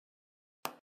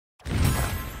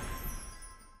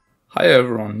Hi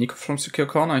everyone, Nico from Secure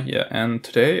Corner here, and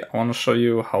today I want to show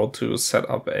you how to set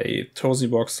up a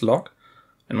Tosibox lock.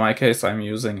 In my case I'm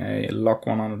using a lock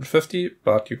 150,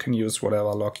 but you can use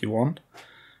whatever lock you want.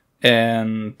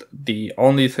 And the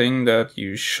only thing that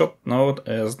you should note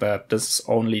is that this is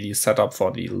only the setup for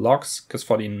the locks, because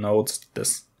for the nodes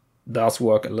this does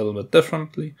work a little bit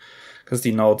differently, because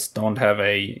the nodes don't have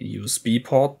a USB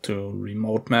port to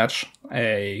remote match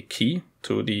a key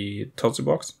to the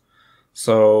Tosibox.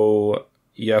 So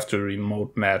you have to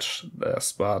remote match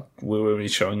this, but we will be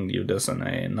showing you this in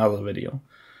another video.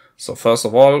 So first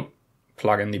of all,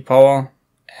 plug in the power,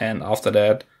 and after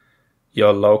that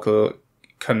your local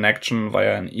connection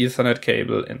via an Ethernet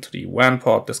cable into the WAN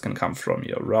port. This can come from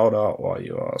your router or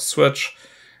your switch,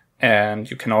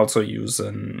 and you can also use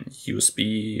an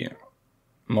USB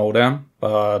modem,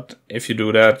 but if you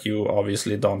do that you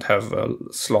obviously don't have a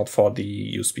slot for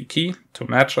the USB key to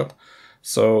match it.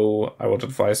 So I would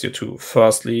advise you to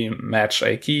firstly match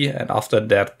a key and after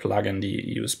that plug in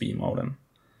the USB modem.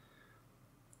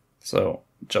 So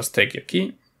just take your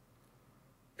key,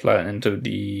 plug it into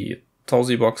the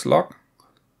Tosibox lock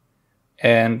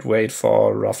and wait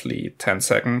for roughly 10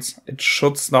 seconds. It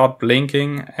should start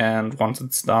blinking, and once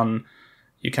it's done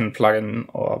you can plug in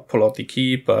or pull out the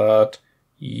key, but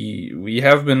we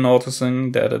have been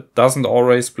noticing that it doesn't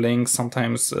always blink.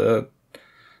 Sometimes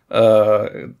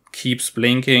keeps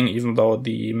blinking even though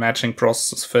the matching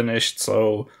process is finished.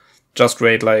 So just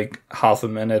wait like half a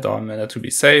minute or a minute to be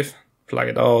safe, plug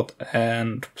it out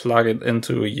and plug it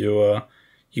into your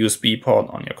USB port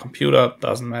on your computer,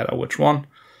 doesn't matter which one.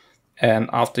 And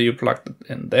after you plugged it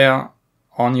in there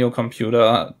on your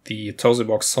computer, the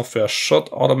Tosibox software should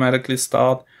automatically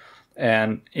start.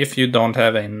 And if you don't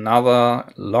have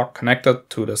another lock connected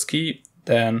to this key,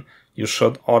 then you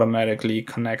should automatically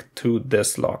connect to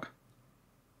this lock.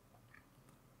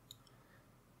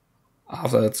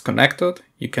 After it's connected,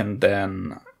 you can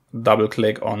then double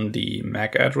click on the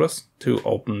MAC address to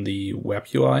open the web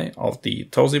UI of the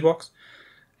Tosibox.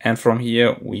 And from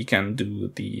here we can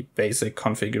do the basic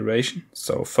configuration.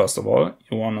 So first of all,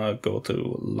 you want to go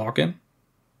to login.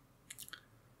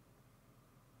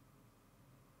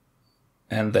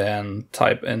 And then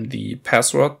type in the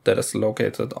password that is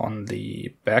located on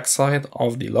the backside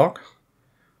of the lock.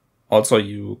 Also,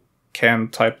 you can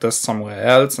type this somewhere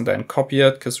else and then copy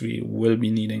it, because we will be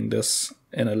needing this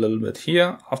in a little bit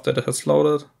here after it is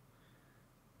loaded.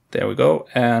 There we go.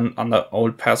 And under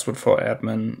old password for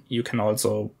admin, you can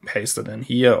also paste it in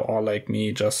here, or like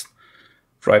me, just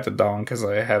write it down because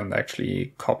I haven't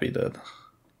actually copied it.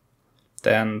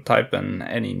 Then type in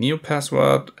any new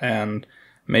password and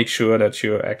make sure that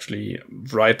you actually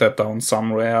write that down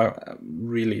somewhere.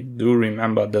 Really do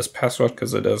remember this password,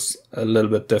 because it is a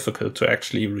little bit difficult to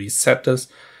actually reset this,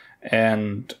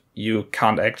 and you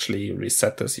can't actually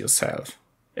reset this yourself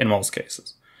in most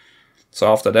cases.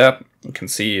 So after that, you can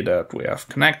see that we have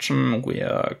connection, we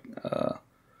are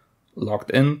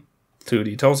logged in to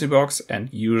the Tosibox, and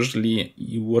usually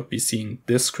you would be seeing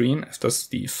this screen if this is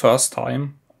the first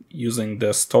time using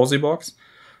this Tosibox.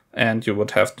 And you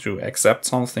would have to accept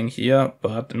something here,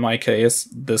 but in my case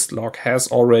this lock has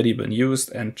already been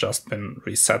used and just been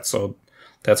reset, so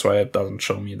that's why it doesn't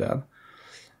show me that.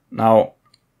 Now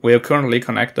we are currently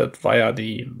connected via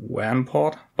the WAN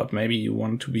port, but maybe you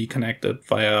want to be connected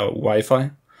via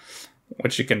Wi-Fi,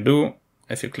 which you can do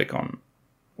if you click on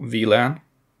VLAN,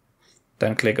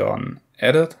 then click on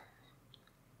Edit,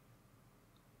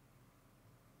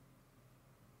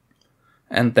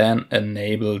 and then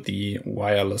enable the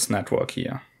wireless network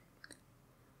here.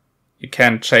 You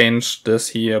can change this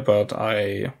here, but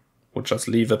I would just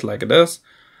leave it like it is.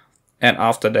 And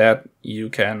after that, you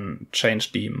can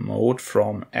change the mode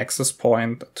from access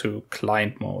point to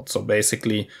client mode. So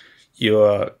basically,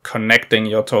 you're connecting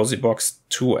your Tosibox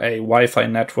to a Wi-Fi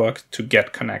network to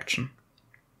get connection.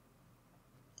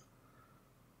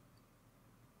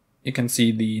 You can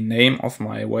see the name of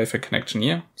my Wi-Fi connection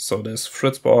here. So this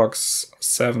Fritzbox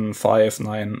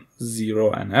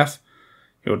 7590NF.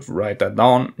 You would write that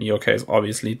down. In your case,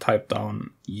 obviously type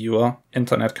down your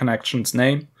internet connection's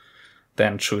name.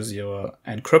 Then choose your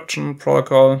encryption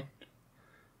protocol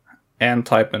and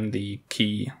type in the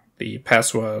key, the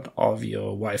password of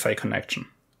your Wi-Fi connection.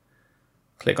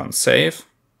 Click on Save.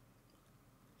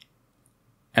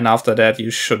 And after that,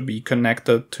 you should be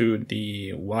connected to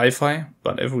the Wi-Fi.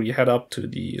 But if we head up to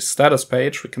the status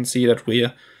page, we can see that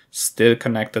we're still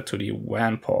connected to the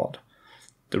WAN port.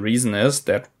 The reason is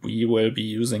that we will be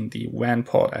using the WAN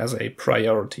port as a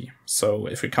priority. So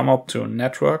if we come up to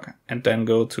network and then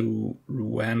go to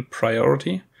WAN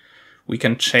priority, we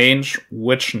can change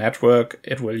which network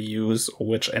it will use or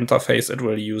which interface it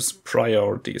will use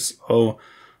priorities. So in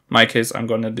my case, I'm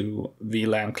going to do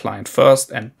VLAN client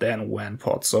first and then WAN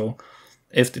port. So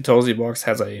if the Tosibox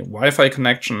has a Wi-Fi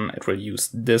connection, it will use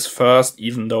this first,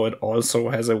 even though it also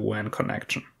has a WAN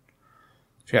connection.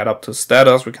 If you head up to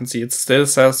status, we can see it still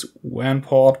says WAN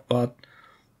port, but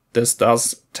this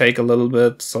does take a little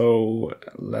bit. So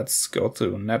let's go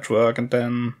to network and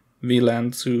then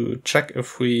VLAN to check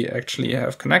if we actually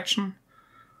have connection.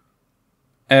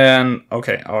 And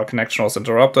okay, our connection was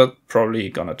interrupted. Probably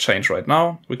gonna change right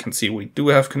now. We can see we do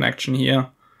have connection here.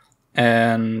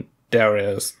 And there it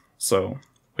is. So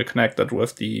we're connected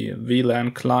with the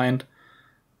VLAN client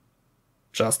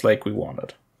just like we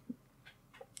wanted.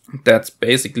 That's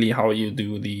basically how you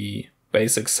do the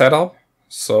basic setup.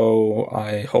 So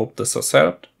I hope this has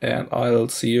helped, and I'll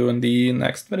see you in the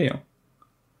next video.